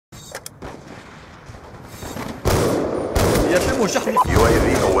يتم شحن UAV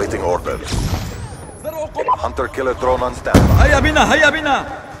awaiting orders. Hunter killer drone on standby. هيا بنا هيا بنا.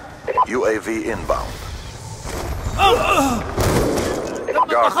 UAV inbound.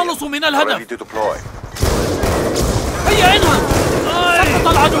 التخلص من الهدف. Ready to deploy. هيا انهض. سقط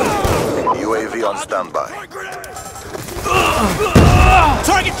العدو. UAV on standby.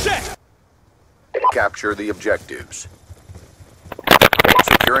 Target check. Capture the objectives.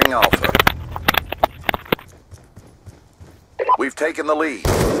 Securing Alpha. We've taken the lead.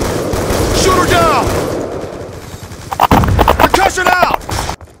 Shoot her down! Percussion out!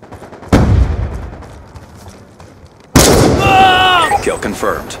 Kill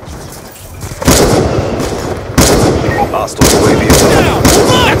confirmed. Hostile UAV down!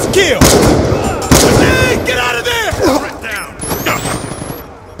 That's a kill! Hey, get out of there! Down.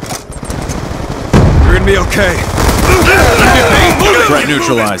 You're gonna be okay. Threat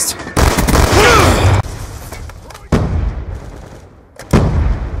neutralized.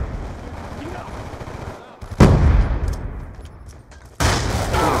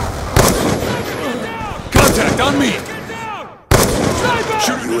 Contact on me!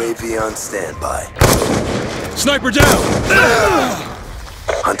 UAV on standby. Sniper down!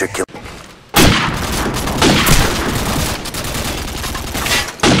 Hunter kill.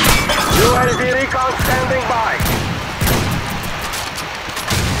 UAV recon standing by.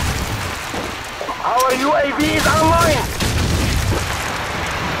 Our UAV is online.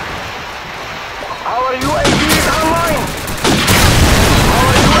 Our UAV is online.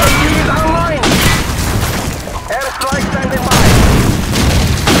 Our UAV is online. Airstrike standing by.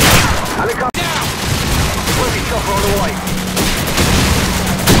 Helicopter down. Heavy chopper on the way.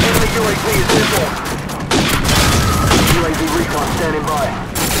 Enemy UAV is airborne. UAV recon standing by.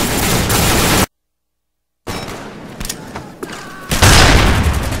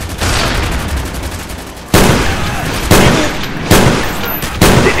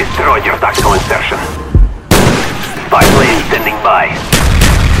 They destroyed your tactical insertion. Spy plane standing by.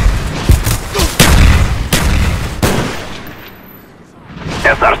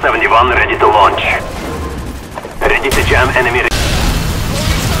 SR-71 ready to launch. Ready to jam enemy.